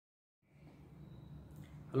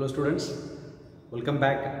Hello students, welcome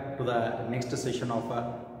back to the next session of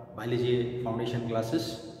biology foundation classes.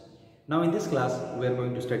 Now in this class we are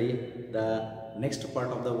going to study the next part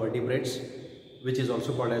of the vertebrates, which is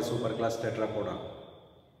also called as superclass tetrapoda.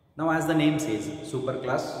 Now as the name says,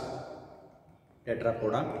 superclass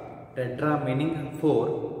tetrapoda, tetra meaning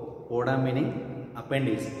 4, poda meaning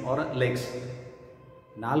appendix or legs,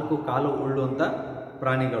 ನಾಲ್ಕು ಕಾಲು ಉಳ್ಳುವಂತ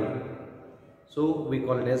ಪ್ರಾಣಿಗಳು. So we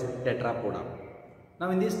call it as tetrapoda. Now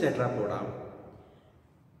in this tetrapoda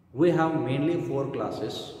we have mainly 4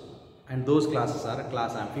 classes, and those classes are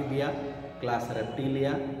class amphibia, class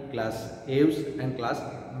reptilia, class aves and class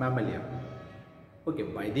mammalia. Okay,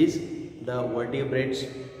 by this the vertebrates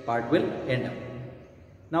part will end up.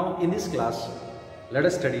 Now in this class let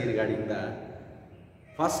us study regarding the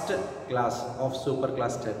first class of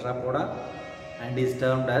superclass tetrapoda, and is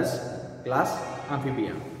termed as class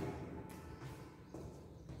amphibia.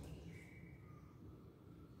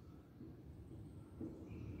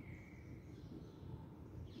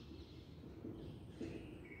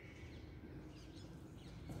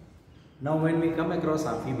 Now when we come across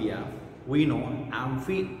amphibia, we know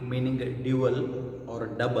amphi meaning dual or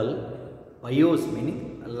double, bios meaning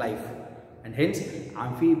life, and hence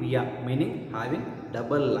amphibia meaning having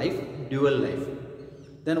double life, dual life.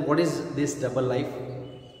 Then what is this double life?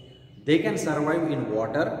 They can survive in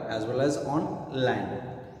water as well as on land.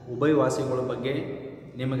 ಉಭಯವಾಸಿಗಳ ಬಗ್ಗೆ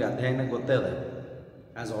ನಿಮಗೆ ಅಧ್ಯಯನ ಗೊತ್ತೇ ಇದೆ.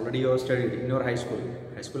 As already you have studied in your high school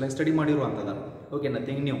study ಮಾಡಿರುವಂಥದ್ದು. Okay,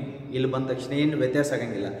 nothing new. ಇಲ್ಲಿ ಬಂದ ತಕ್ಷಣ ಏನು ವ್ಯತ್ಯಾಸ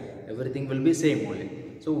ಆಗಂಗಿಲ್ಲ. Everything will be same only.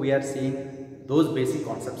 So we are seeing those basic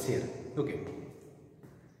concepts here. Okay.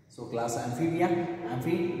 So class amphibia,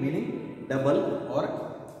 amphi meaning double or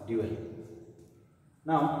dual.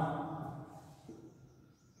 Now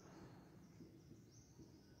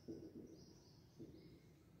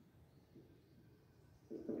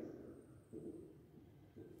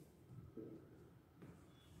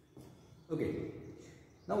okay.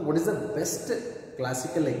 Now what is the best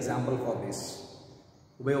classical example for this?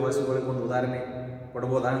 ಉಭಯವಾಸಿಗಳಿಗೆ ಒಂದು ಉದಾಹರಣೆ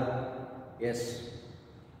ಕೊಡಬಹುದಾ? Yes,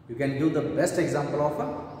 you can give the best example of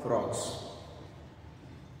frogs.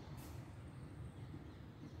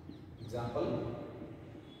 Example,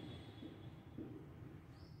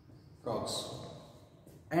 frogs.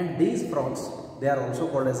 And these frogs, they are also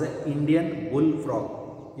called as a Indian bull frog.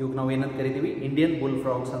 ಇವಾಗ ನಾವು ಏನಂತ ಕರಿತೀವಿ? Indian bull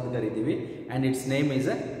frogs ಅಂತ ಕರಿತೀವಿ, and its name is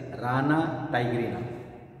Rana tigrina.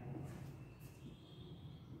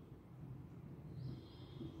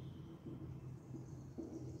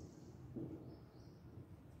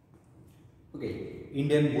 Okay,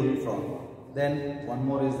 Indian bull frog. Then one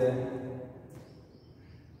more is there,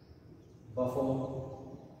 buffalo.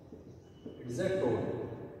 It is a toad.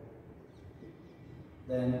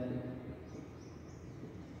 Then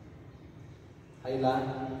hyla,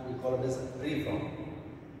 we call it as a tree frog.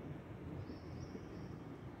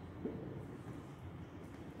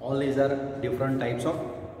 All these are different types of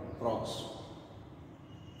frogs.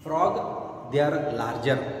 Frog, they are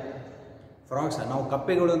larger. Frogs, now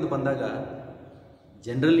ಕಪ್ಪೆಗಳು ಅಂತ ಬಂದಾಗ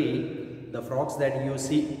generally the frogs that you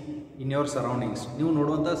see in your surroundings, ನೀವು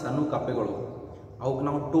ನೋಡುವಂಥ ಸಣ್ಣ ಕಪ್ಪೆಗಳು, ಅವಕ್ಕೆ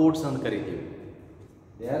ನಾವು toads ಅಂತ ಕರಿತೀವಿ.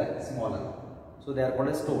 They are smaller, so they are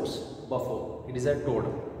called as toads. Buffalo, it is a toad.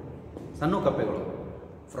 ಸಣ್ಣ ಕಪ್ಪೆಗಳು.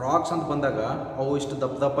 Frogs ಅಂತ ಬಂದಾಗ ಅವು ಇಷ್ಟು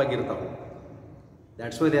ದಪ್ಪಗಿರ್ತಾವೆ.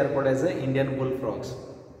 That's why they are called as Indian bull frogs.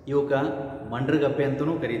 ಇವಕ್ಕೆ ಮಂಡ್ರಗಪ್ಪೆ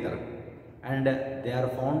ಅಂತಲೂ ಕರೀತಾರೆ, and they are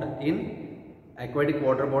found in aquatic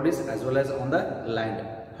water bodies as well as on the land.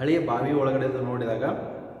 ಹಳೆಯ ಬಾವಿ ಒಳಗಡೆ ನೋಡಿದಾಗ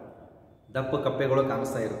ದಪ್ಪ ಕಪ್ಪೆಗಳು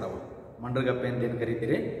ಕಾಣಿಸ್ತಾ ಇರ್ತಾವೆ, ಮಂಡ್ರಗಪ್ಪೆ ಅಂತ ಏನು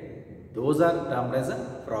ಕರಿತೀರಿ. those are termed as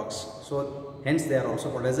frogs. So hence they are also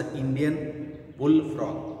called as Indian bull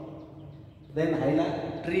frog. Then hyla,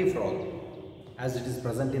 tree frog. As it is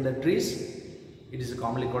present in the trees, it is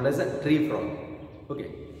commonly called as a tree frog. Okay.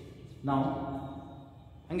 Now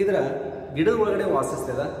ಹಂಗಿದ್ರೆ ಗಿಡದ ಒಳಗಡೆ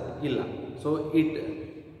ವಾಸಿಸ್ತದ? ಇಲ್ಲ. So it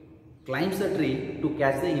ಕ್ಲೈಂಬ್ಸ್ the tree to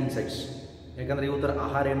catch the insects. ಯಾಕಂದರೆ ಇವತ್ತರ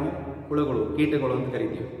ಆಹಾರ ಏನು? ಹುಳುಗಳು, ಕೀಟಗಳು ಅಂತ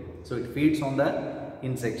ಕರಿತೀವಿ. So it feeds on the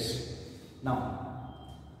insects. Now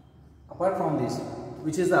apart from this,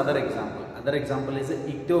 which is the other example? Other example is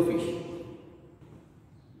ಇಕ್ಟೋಫಿಶ್.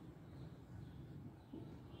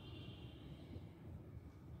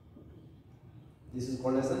 This is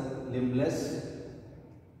called as a limbless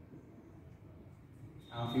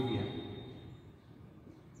amphibia.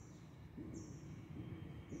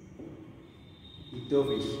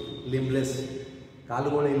 Ichthyofish, limbless,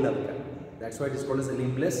 ಕಾಲುಗಳು ಇಲ್ಲ ಅದಕ್ಕೆ. That's why it is called as a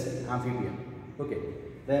limbless amphibia. Okay.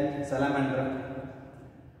 Then salamander.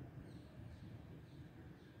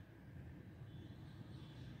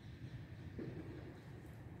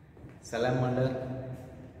 Salamander,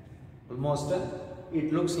 almost it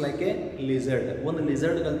looks like a lizard. One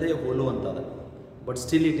lizard gante holu antada, but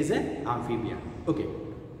still it is a amphibia. Okay.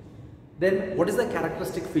 Then what is the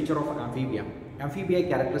characteristic feature of amphibia? Amphibia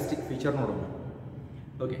characteristic feature nodona.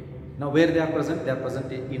 Okay. Now where they are present? They are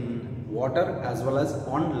present in water as well as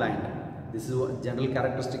on land. This is a general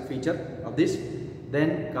characteristic feature of this. Then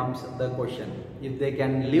comes the question: if they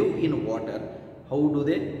can live in water, how do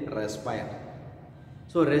they respire?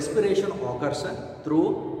 So respiration occurs through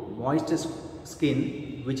moist skin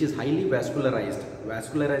which is highly vascularized.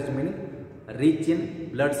 Vascularized meaning rich in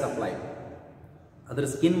blood supply. ಅದರ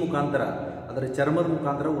skin ಮುಖಾಂತರ, ಅದರ ಚರ್ಮದ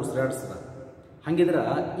ಮುಖಾಂತರ ಉಸಿರಾಡಿಸ್ತದ. ಹಂಗಿದ್ರೆ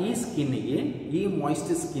ಈ ಸ್ಕಿನ್ನಿಗೆ, ಈ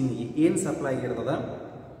moist ಸ್ಕಿನ್ನಿಗೆ ಏನು supply ಆಗಿರ್ತದ?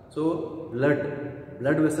 So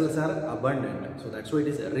blood vessels are abundant, so that's why it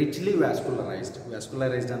is richly vascularized.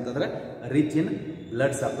 Vascularized ಅಂತಂದ್ರೆ rich in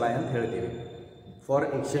blood supply ಅಂತ ಹೇಳ್ತೀವಿ. For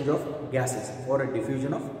exchange of gases, for a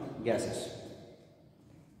diffusion of gases.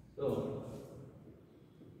 So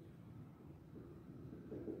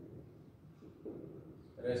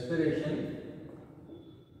respiration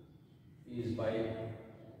is by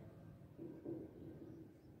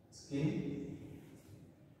skin.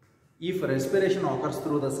 If respiration occurs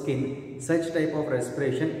through the skin, such type of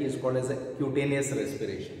respiration is called as a cutaneous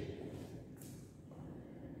respiration.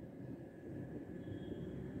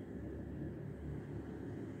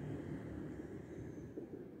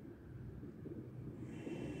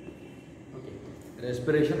 Okay.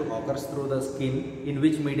 Respiration occurs through the skin in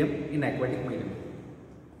which medium? In aquatic medium.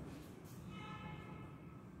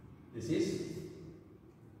 This is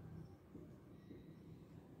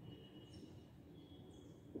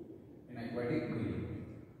in aquatic medium.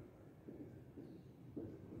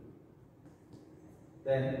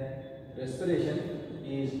 Then respiration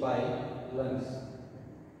is by lungs.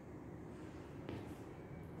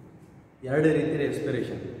 ಎರಡು ರೀತಿ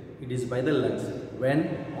respiration. It is by the lungs. When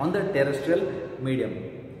on the terrestrial medium,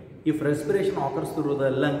 if respiration occurs through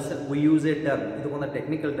the lungs, we use a term. ಇದಕ್ಕೊಂದು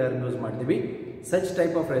technical term use ಮಾಡ್ತೀವಿ. Such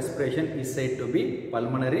type of respiration is said to be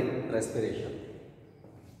pulmonary respiration.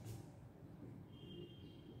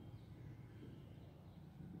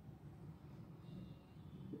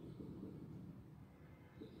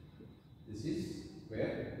 This is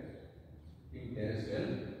where in terrestrial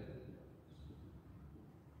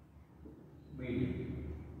medium,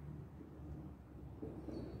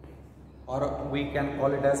 or we can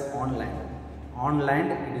call it as on land. On land,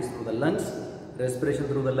 it is through the lungs. Respiration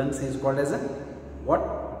through the lungs is called as a what?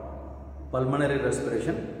 Pulmonary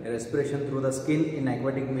respiration. Respiration through the skin in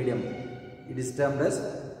aquatic medium, it is termed as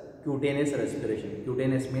cutaneous respiration.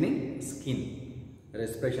 Cutaneous meaning skin.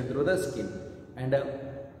 Respiration through the skin, and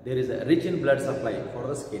there is a rich in blood supply for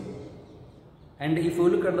the skin. And if you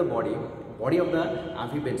look at the body of the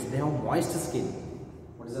amphibians, they have moist skin.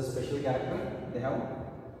 What is the special character? They have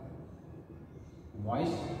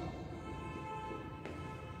moist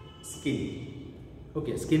skin.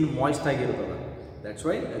 Okay, skin moist ಆಗಿರುತ್ತದೆ. That's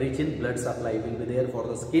why rich in blood supply will be there for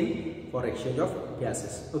the skin for exchange of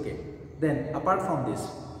gases. Okay. Then apart from this,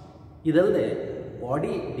 ಇದಲ್ಲದೆ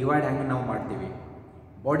body divide ಹಂಗೆ ನಾವು ಮಾಡ್ತೀವಿ.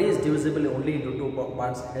 Body is divisible only into two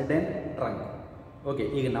parts, head and trunk. Okay,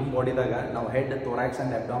 ಈಗ ನಮ್ಮ ಬಾಡಿದಾಗ ನಾವು head, thorax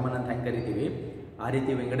and abdomen ಅಂತ ಹೆಂಗೆ ಕರಿತೀವಿ, ಆ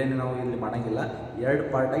ರೀತಿ ವಿಂಗಡಣೆ ನಾವು ಇಲ್ಲಿ ಮಾಡಂಗಿಲ್ಲ. ಎರಡು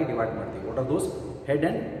ಪಾರ್ಟ್ ಆಗಿ ಡಿವೈಡ್ ಮಾಡ್ತೀವಿ. What are those? Head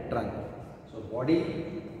and trunk. So body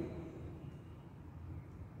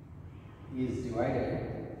is divided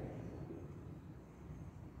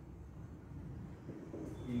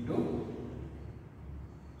into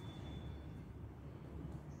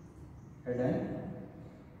head and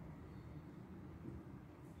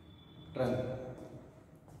trunk.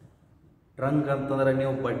 Trunk ಅಂತಂದ್ರೆ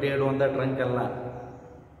ನೀವು ಬಡ್ಡೆ ಇಡುವಂಥ ಟ್ರಂಕ್ ಅಲ್ಲ,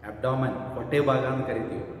 ಅಬ್ಡಾಮನ್, ಹೊಟ್ಟೆ ಭಾಗ ಅಂತ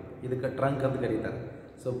ಕರಿತೀವಿ. ಇದಕ್ಕೆ ಟ್ರಂಕ್ ಅಂತ ಕರೀತಾರೆ.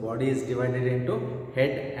 So body is divided into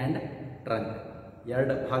head and trunk.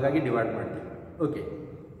 ಎರಡು ಭಾಗಾಗಿ ಡಿವೈಡ್ ಮಾಡ್ತೀವಿ. ಓಕೆ,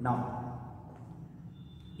 ನಾವು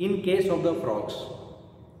in case of the frogs,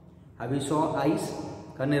 have you saw eyes?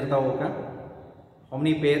 ಕಣ್ಣು ಇರ್ತಾವಕ್ಕ. how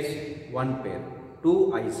many pairs? One pair, two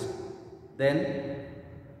eyes. Then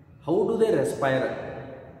how do they respire?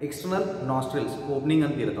 External nostrils opening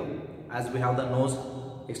ಅಂತ ಇರ್ತಾವೆ. As we have the nose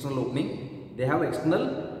external opening, they have external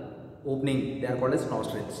opening, they are called as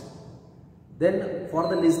nostrils. Then for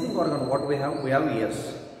the listening organ, what we have? We have ears.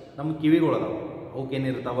 ನಮ್ಮ ಕಿವಿಗಳು ಅದಾವ. ಅವಕ್ಕೆ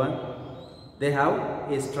ಏನಿರ್ತಾವ? They have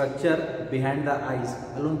a structure behind the eyes.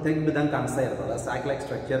 Allon thing bidan kaansta irtada. Sac-like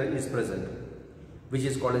structure is present, which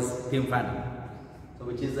is called as tympanum. So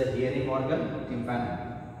which is the hearing organ? Tympanum.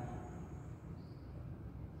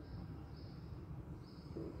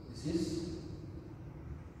 This is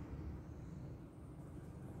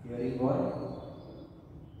hearing or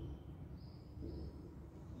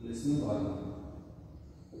listening organ.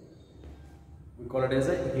 We call it as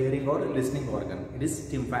a hearing or listening organ. It is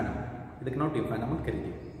tympanum. ಇದಕ್ಕೆ ನಾವು tympanum ಅಂತ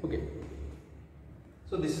ಕರಿತೀವಿ. Okay.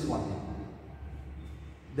 So this is one thing.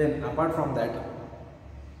 Then apart from that,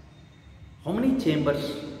 how many chambers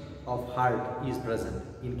of heart is present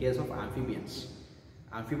in case of amphibians?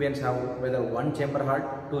 Amphibians have whether 1 chamber heart,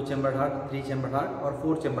 2 chamber heart, 3 chamber heart or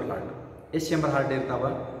 4 chamber heart. Yes, chamber heart irtava?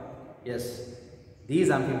 Yes. These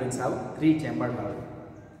amphibians have 3 chamber heart.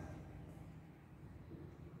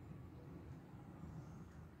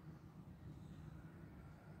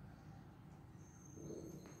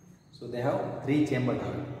 So they have 3 chamber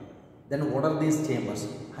heart. Then what are these chambers?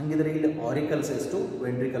 Hangidre illi auricles estu,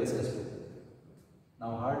 ventricles estu.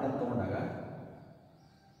 Now heart anta tagondaga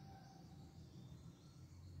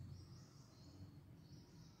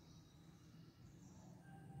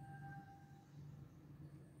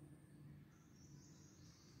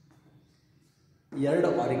ಎರಡು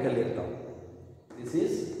auricle irtave. This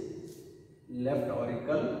is left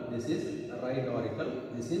auricle, this is right auricle,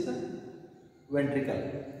 this is ventricle.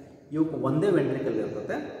 ಇವಕ್ಕೆ ಒಂದೇ ventricle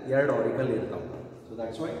ಇರ್ತದೆ, ಎರಡು auricle ಇರ್ತಾವೆ. So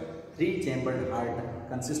that's why 3 chambered heart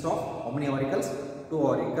consist of how many auricles? 2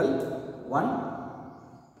 auricle, 1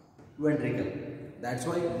 ventricle. That's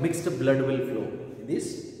why mixed blood will flow in these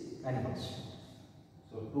animals.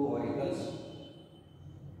 So 2 auricles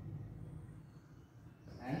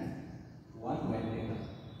and 1 ventricle.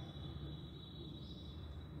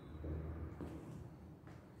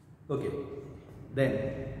 Okay, then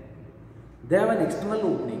they have an external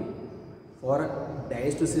opening for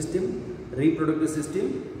digestive system, reproductive system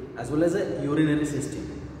as well as a urinary system,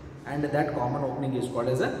 and that common opening is called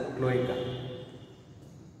as a cloaca.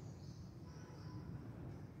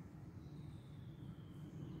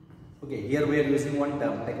 Okay, here we are using one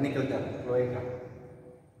term, technical term, cloaca.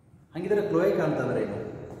 Hangidare cloaca antandre enu?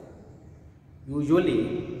 Usually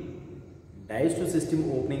digestive system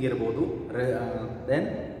opening irbodu, then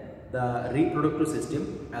the reproductive system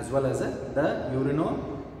as well as the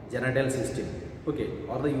urinogenital system, okay,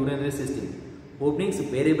 or the urinary system. Openings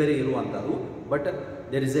ಬೇರೆ ಬೇರೆ ಇರುವಂತದ್ದು, but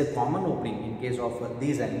there is a common opening in case of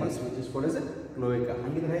these animals which is called as a cloaca.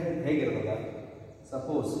 ಹಂಗಿದ್ರೆ ಹೇಗಿರ್ತದ?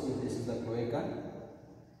 Suppose if this is the cloaca,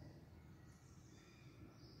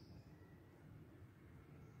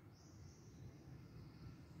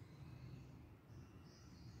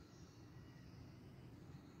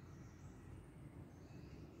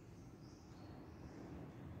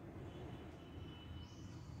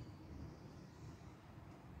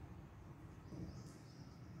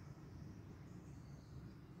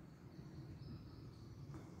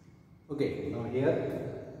 okay, now here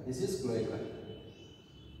this is cloaca,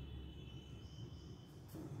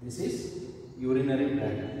 this is urinary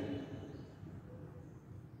bladder,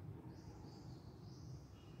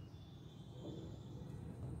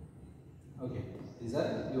 okay, these are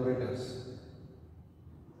ureters.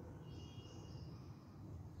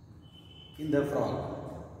 In the frog,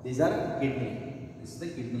 these are kidney, this is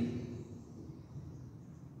the kidney,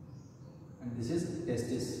 and this is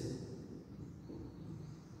testis.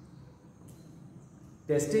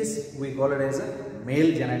 Testis we call it as a male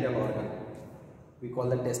genital organ. We call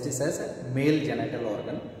the testis as a male genital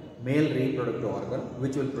organ, male reproductive organ,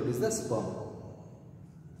 which will produce the sperm.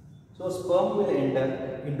 So sperm will enter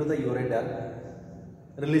into the ureter,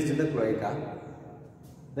 released in the cloaca.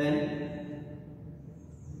 Then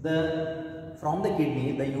from the kidney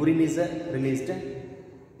the urine is released.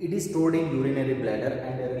 It is stored in urinary bladder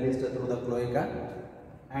and released through the cloaca.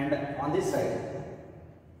 And on this side,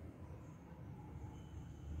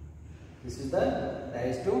 this is the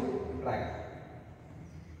digestive tract.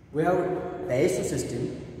 We have digestive system,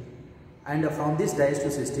 and from this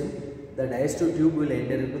digestive system the digestive tube will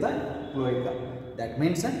enter into the cloaca. That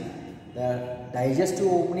means the digestive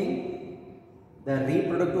opening, the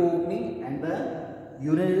reproductive opening and the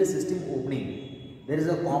urinary system opening, there is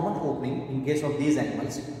a common opening in case of these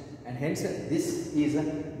animals, and hence this is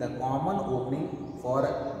the common opening for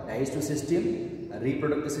digestive system,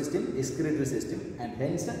 reproductive system, excretory system, and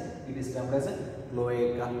hence it is termed as a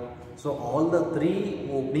cloaca. So all the 3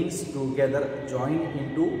 openings together join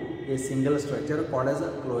into a single structure called as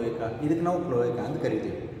a cloaca. Idukku ನಾವು cloaca ಅಂತ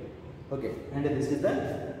ಕರೀತೀವಿ. Okay, and this is the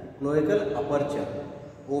cloacal aperture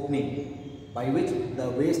opening by which the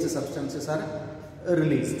waste substances are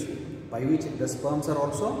released, by which the sperms are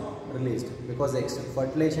also released, because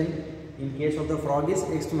fertilization in case of the frog is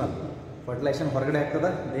external. Fertilization ಹೊರಗಡೆ ಆಗ್ತದ,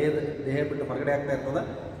 ದೇಹ ಬಿಟ್ಟು ಹೊರಗಡೆ ಆಗ್ತಾ ಇರ್ತದ,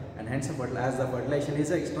 and hence as the fertilization is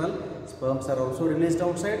external, sperms are also released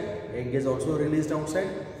outside, egg is also released outside.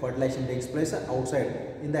 Fertilization takes place outside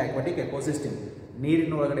in the aquatic ecosystem.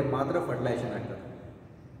 ನೀರಿನ ಒಳಗಡೆ ಮಾತ್ರ fertilization ಆಗ್ತದೆ.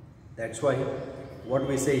 That's why what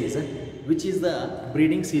we say is which is the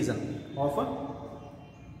breeding season of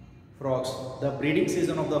frogs. The breeding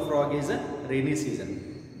season of the frog is a rainy season.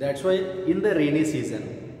 That's why in the rainy season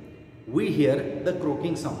we hear the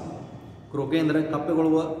croaking sound. Croaking ಅಂದ್ರೆ ಕಪ್ಪೆಗಳು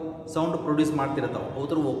sound produce ಮಾಡ್ತಿರ್ತಾವೆ.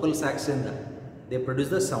 ಅವರ vocal sacs ಇಂದ they produce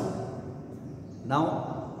the sound. Now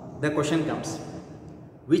the question comes,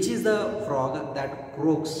 which is the frog that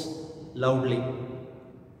croaks loudly?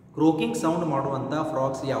 Croaking sound ಮಾಡುವಂತ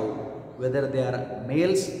frogs ಯಾವುವು? Whether they are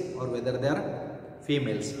males or whether they are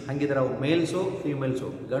females. ಹಂಗಿದ್ರೆ ಅವು ಮೇಲ್ಸೋ ಫೀಮೇಲ್ಸೋ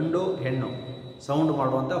ಗಂಡು ಹೆಣ್ಣು sound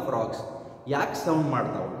ಮಾಡುವಂಥ frogs ಯಾಕೆ sound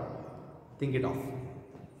ಮಾಡ್ತಾವೆ? Think it off.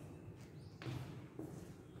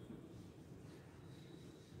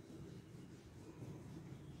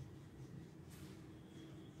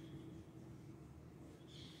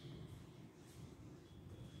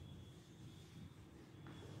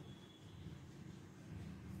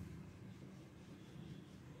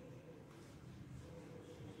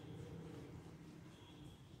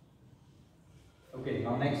 Okay,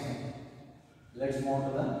 now next, let's move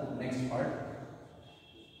to the next part.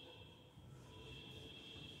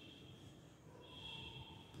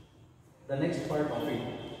 The next part of it,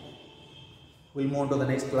 we'll move to the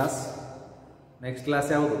next class. Next class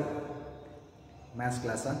ಯಾವುದು? Maths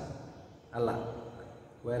class ಅಲ್ಲ.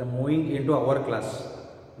 We are moving into our class.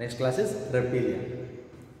 Next class is reptilia.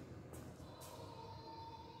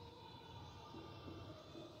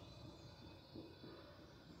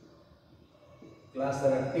 Class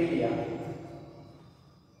reptilia.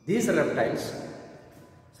 These reptiles,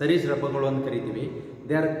 ಸರೀಸೃಪಗಳು ಅಂತ ಕರೀತೀವಿ.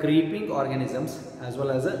 They are creeping organisms as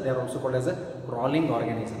well as they are also called as crawling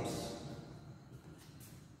organisms.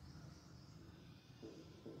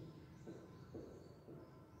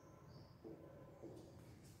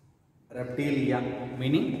 Reptilia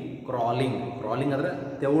meaning crawling. Crawling ಅಂದ್ರೆ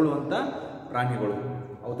ತೆವಳುವಂತ ಪ್ರಾಣಿಗಳು.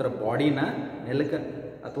 ಅವರ ಬಾಡಿನ ನೆಲಕ್ಕೆ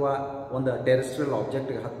ಅಥವಾ ಒಂದು ಟೆರೆಸ್ಟ್ರಿಯಲ್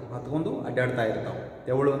ಆಬ್ಜೆಕ್ಟ್ ಹತ್ಕೊಂಡು ಅಡ್ಡಾಡ್ತಾ ಇರ್ತಾವೆ.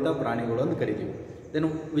 ತೆವಳುವಂಥ ಪ್ರಾಣಿಗಳು ಅಂತ ಕರಿತೀವಿ. Then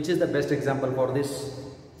which is the best example for this?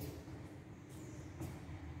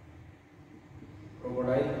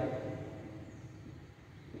 Crocodile,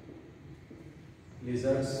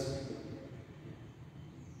 lizards,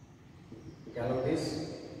 ಕ್ಯಾಲೋಟಿಸ್,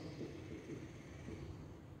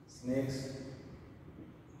 snakes,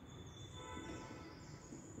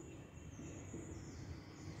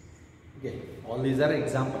 okay, all these are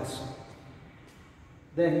examples.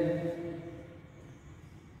 Then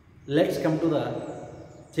let's come to the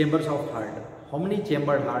chambers of heart. How many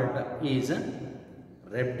chambered heart is a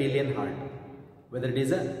reptilian heart? Whether it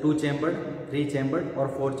is a 2-chambered, 3-chambered or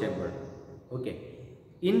 4-chambered. Okay,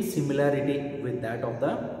 in similarity with that of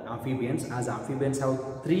the amphibians, as amphibians have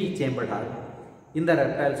 3-chambered heart, in the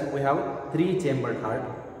reptiles we have 3-chambered heart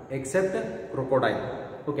except crocodile.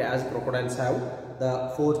 Okay, as crocodiles have the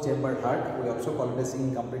 4-chambered heart, we also call it as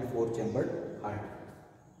incomplete 4-chambered heart.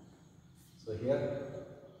 So here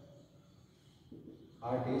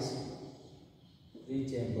heart is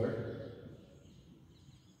 3-chambered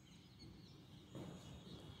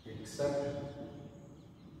except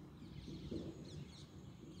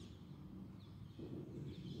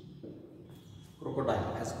crocodile,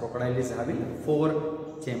 as crocodile is having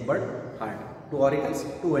 4-chambered heart, 2 auricles,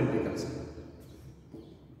 2 ventricles.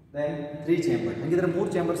 Then 3-chambered. Hangidre 3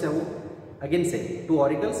 chambers yavu? Again same, 2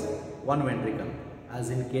 auricles, 1 ventricle, as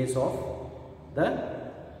in case of the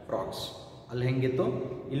frogs. Alli hengittu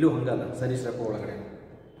illu hangala sarisraಪ ಒಳಗಡೆ.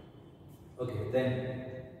 Okay, then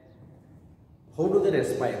how do they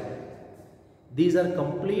respire? These are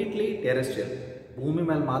completely terrestrial. ಭೂಮಿ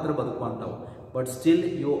ಮೇಲೆ ಮಾತ್ರ ಬದುಕುವಂತವು. But still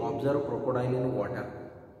you observe crocodile in water.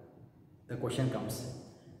 The question comes,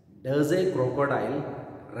 does a crocodile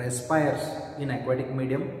respires in aquatic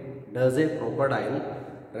medium? Does a crocodile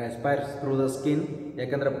respires through the skin?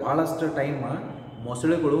 ಯಾಕಂದ್ರೆ ಬಹಳಷ್ಟು time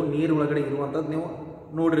ಮೊಸಳೆಗಳು ನೀರು ಒಳಗಡೆ ಇರುವಂಥದ್ದು ನೀವು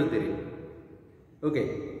ನೋಡಿರ್ತೀರಿ. ಓಕೆ,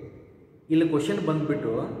 ಇಲ್ಲಿ ಕ್ವಶನ್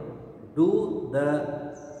ಬಂದ್ಬಿಟ್ಟು, do the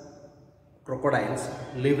crocodiles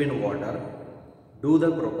live in water? Do the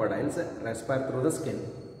crocodiles respire through the skin?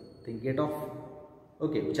 Think it of.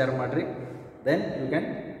 Okay, ವಿಚಾರ ಮಾಡ್ರಿ, then you can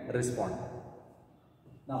respond.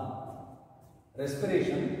 Now,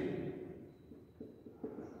 respiration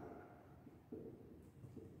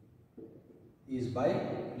is by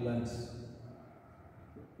lungs.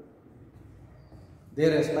 They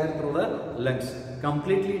respire through the lungs.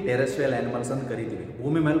 Completely terrestrial animals ಅಂತ ಕರೀತೀವಿ,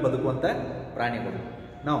 ಭೂಮಿ ಮೇಲೆ ಬದುಕುವಂತ ಪ್ರಾಣಿಗಳು.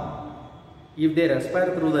 Now, if they respire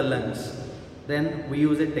through the lungs, then we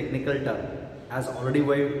use a technical term as already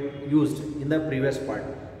we used in the previous part.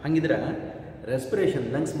 ಹಂಗಿದ್ರೆ respiration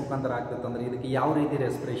lungs ಮುಖಾಂತರ ಆಗ್ತದೆ ಅಂದ್ರೆ ಇದಕ್ಕೆ ಯಾವ ರೀತಿ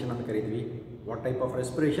respiration ಅಂತ ಕರೀತೀವಿ? What type of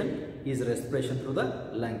respiration is respiration through the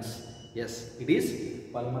lungs? Yes, it is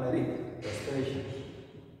pulmonary respiration.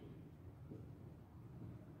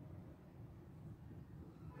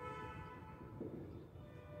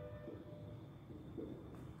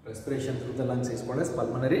 Respiration through the lungs is called as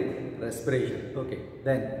pulmonary respiration. Okay.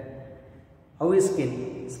 Then how is skin?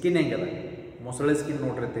 Skin ಹೆಂಗದ? ಮೊಸಳೆ skin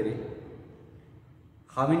ನೋಡಿರ್ತೀರಿ,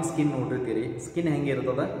 ಹಾವಿನ skin ನೋಡಿರ್ತೀರಿ. Skin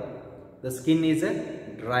ಹೆಂಗಿರ್ತದ? The skin is a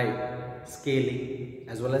dry, scaly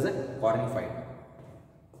as well as a cornified.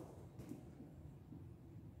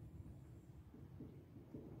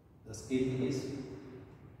 The skin is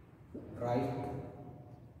dry,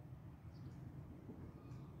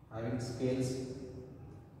 having scales,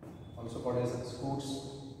 also called as scutes,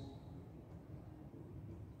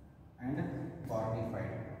 and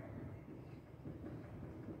cornified.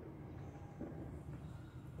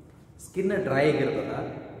 Skin dry ಆಗಿರ್ತದ,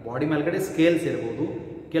 body ಮೇಲ್ಗಡೆ scales ಇರ್ಬೋದು.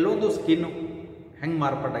 ಕೆಲವೊಂದು skin ಹೆಂಗೆ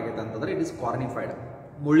ಮಾರ್ಪಾಟಾಗೈತೆ ಅಂತಂದರೆ it is ಕಾರ್ನಿಫೈಡ್,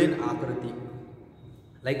 ಮುಳ್ಳಿನ ಆಕೃತಿ,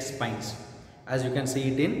 like spines, as you can see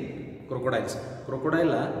it in crocodiles.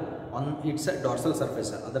 Crocodile on its dorsal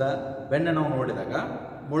surface, ಅದರ ಬೆನ್ನು ನಾವು ನೋಡಿದಾಗ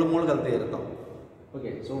ಮುಳ್ಳುಗಲ್ತೆ ಇರ್ತಾವೆ.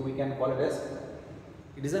 Okay, so we can call it S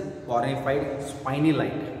it is a ಕಾರ್ನಿಫೈಡ್ spiny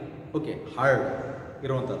like. Okay, hard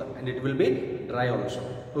ಇರುವಂಥದ್ದು, and it will be dry also.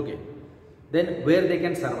 Okay, then where they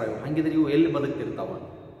can survive, ಹಂಗಿದ್ರೆ ಇವು ಎಲ್ಲಿ ಬದುಕ್ತಿರ್ತಾವ?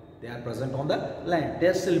 they are present on the land,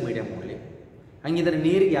 terrestrial medium only. ಹಂಗಿದ್ರೆ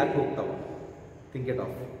ನೀರಿಗೆ ಯಾಕೆ ಹೋಗ್ತಾವ? think it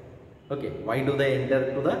of. Okay, why do they enter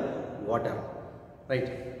to the water, right,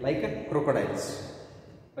 like crocodiles,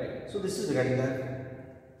 right? So this is regarding the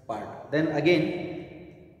part. Then again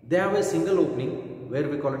they have a single opening where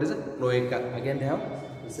we call it as a cloaca. Again they have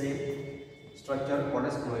the same structure called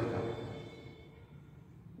as cloaca.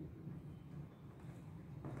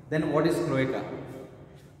 Then what is cloaca?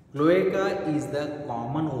 Cloaca is the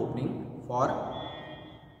common opening for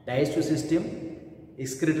digestive system,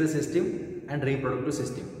 excretory system and reproductive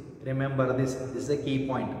system. Remember this is a key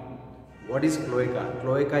point. What is cloaca?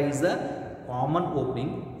 Cloaca is the common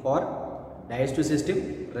opening for digestive system,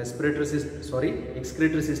 respiratory system,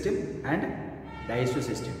 excretory system and digestive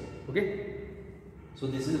system. Okay, so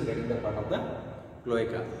this is regarding the part of the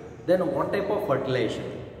cloaca. Then what type of fertilization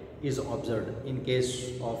is observed in case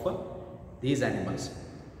of these animals?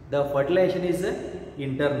 The fertilization is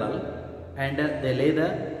internal, and they lay the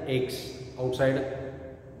eggs outside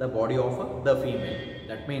the body of the female.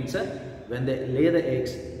 That means when they lay the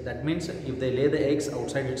eggs, that means if they lay the eggs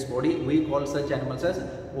outside its body, we call such animals as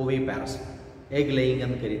oviparous. Egg laying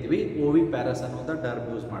ಅಂತ ಕರಿತೀವಿ. oviparous ಅನ್ನೋದ term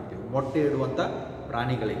use ಮಾಡ್ತೀವಿ. ಮೊಟ್ಟೆ ಇಡುವಂಥ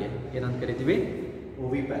ಪ್ರಾಣಿಗಳಿಗೆ ಏನಂತ ಕರಿತೀವಿ?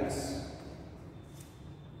 oviparous.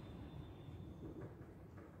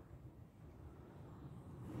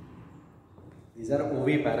 These are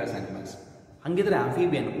oviparous animals. ಹಂಗಿದ್ರೆ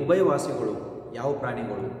amphibian ಉಭಯವಾಸಿಗಳು ಯಾವ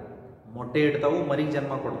ಪ್ರಾಣಿಗಳು? ಮೊಟ್ಟೆ ಇಡ್ತಾವು, ಮರಿಗೆ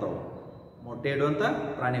ಜನ್ಮ ಕೊಡ್ತಾವು, ಮೊಟ್ಟೆ ಇಡುವಂಥ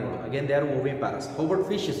ಪ್ರಾಣಿಗಳು. Again they are oviparous. How about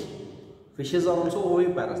fishes? Fishes are also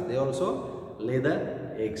oviparous. They also lay the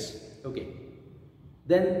eggs. Okay.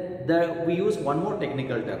 Then we use one more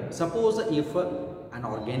technical term. Suppose if an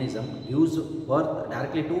organism gives birth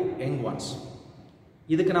directly to young ones,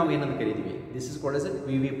 ಇದಕ್ಕೆ ನಾವು ಏನಂತ ಕರಿತೀವಿ? This is called as a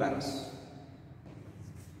viviparous.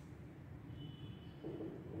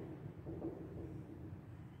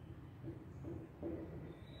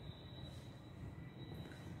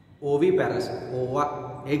 oviparous, ova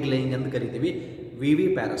egg laying ಅಂತ ಕರಿತೀವಿ.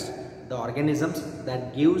 viviparous, the organisms that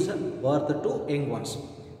gives birth to young ones,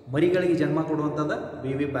 ಮರಿಗಳಿಗೆ ಜನ್ಮ ಕೊಡುವಂಥದ್ದು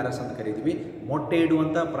viviparous ಅಂತ ಕರಿತೀವಿ. ಮೊಟ್ಟೆ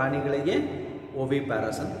ಇಡುವಂಥ ಪ್ರಾಣಿಗಳಿಗೆ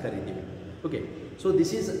oviparous ಅಂತ ಕರಿತೀವಿ. Okay, so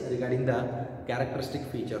this is regarding the characteristic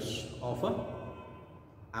features of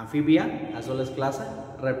amphibia as well as class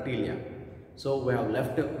reptilia. So we have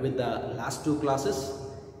left with the last two classes,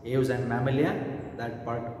 aves and mammalia. That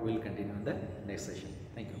part will continue in the next session.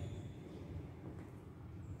 Thank you.